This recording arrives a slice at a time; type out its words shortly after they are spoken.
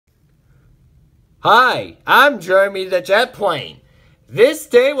Hi, I'm Jeremy the Jet Plane. This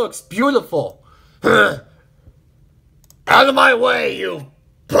day looks beautiful. Out of my way, you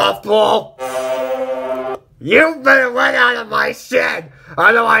puffball! You better let out of my shed,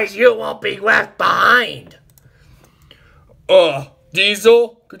 otherwise you won't be left behind.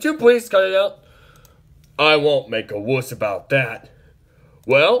 Diesel, could you please cut it out? I won't make a wuss about that.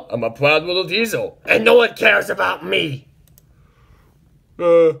 Well, I'm a proud little Diesel, and no one cares about me.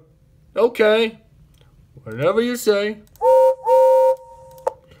 Okay. Whatever you say.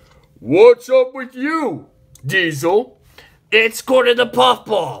 What's up with you, Diesel? It's Gordon the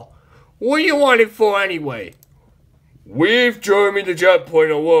Puffball. What do you want it for anyway? Leave Jeremy the Jet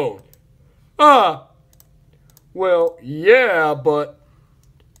Plane alone. Well, yeah, but...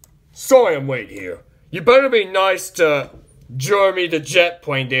 Sorry I'm late here. You better be nice to Jeremy the Jet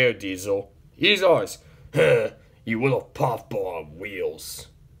Plane there, Diesel. He's ours. You little puffball on wheels.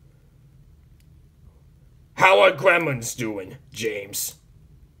 How are gremlins doing, James?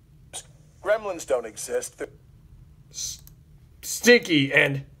 Gremlins don't exist. Stinky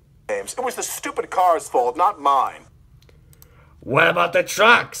and... James, it was the stupid car's fault, not mine. What about the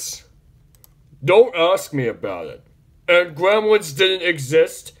trucks? Don't ask me about it. And gremlins didn't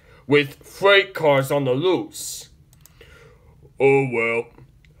exist with freight cars on the loose. Oh well,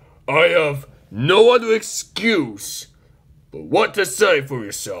 I have no other excuse but what to say for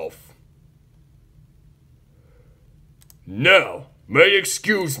yourself. Now, may you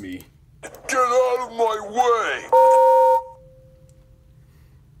excuse me. Get out of my way!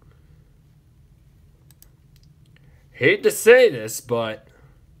 Hate to say this, but...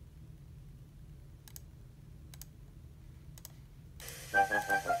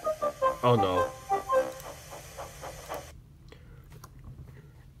 Oh no.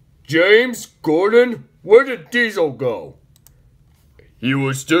 James, Gordon, where did Diesel go? He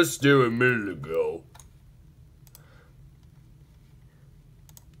was just there a minute ago.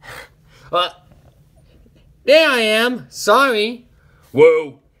 There I am. Sorry.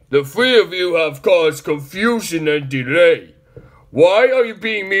 Well, the three of you have caused confusion and delay. Why are you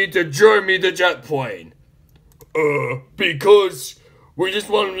being mean to Jeremy the Jet Plane? Because we just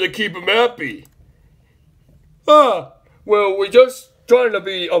want him to keep him happy. Well, we just trying to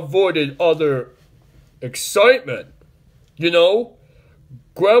be avoided other excitement. You know,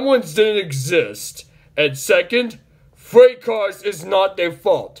 gremlins didn't exist. And second, freight cars is not their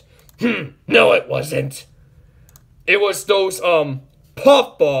fault. No it wasn't. It was those,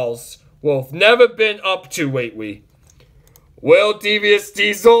 puffballs we've never been up to lately. Well, Devious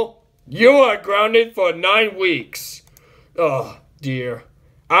Diesel, you are grounded for 9 weeks. Oh, dear.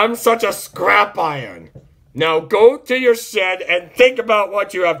 I'm such a scrap iron. Now go to your shed and think about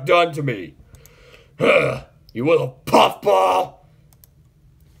what you have done to me. You little puffball.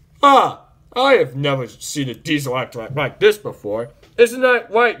 I have never seen a Diesel act like this before. Isn't that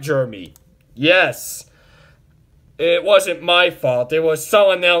right, Jeremy? Yes. It wasn't my fault. It was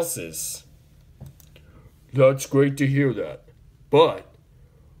someone else's. That's great to hear that. But...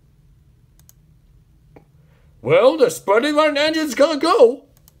 well, the spreading line engine's gonna go.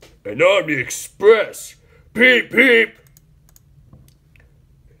 And on the express. Peep, peep.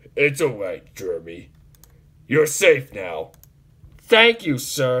 It's alright, Jeremy. You're safe now. Thank you,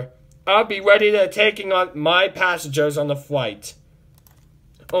 sir. I'll be ready to taking on my passengers on the flight.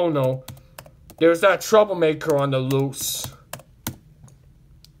 Oh no. There's that troublemaker on the loose.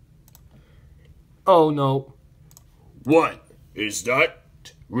 Oh no. What? Is that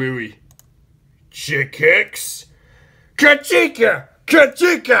really Chick Hicks? Kachika!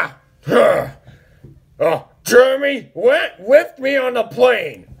 Kachika! Oh, Jeremy, lift me on the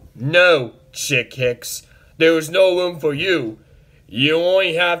plane. No, Chick Hicks. There is no room for you. You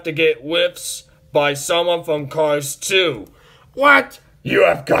only have to get lifts by someone from Cars 2. What? You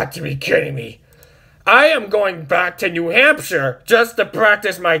have got to be kidding me. I am going back to New Hampshire just to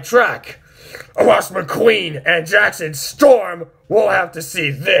practice my track. Ross McQueen and Jackson Storm will have to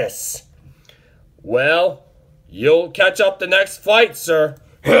see this. Well, you'll catch up the next flight, sir.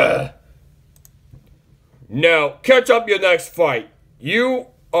 Now, catch up your next flight. You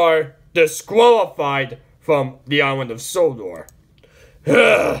are disqualified from the island of Sodor.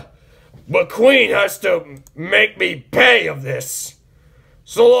 McQueen has to make me pay of this.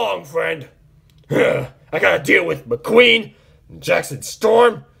 So long, friend. I gotta deal with McQueen, and Jackson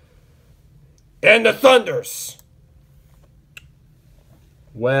Storm, and the Thunders.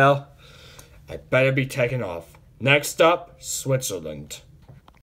 Well, I better be taking off. Next up, Switzerland.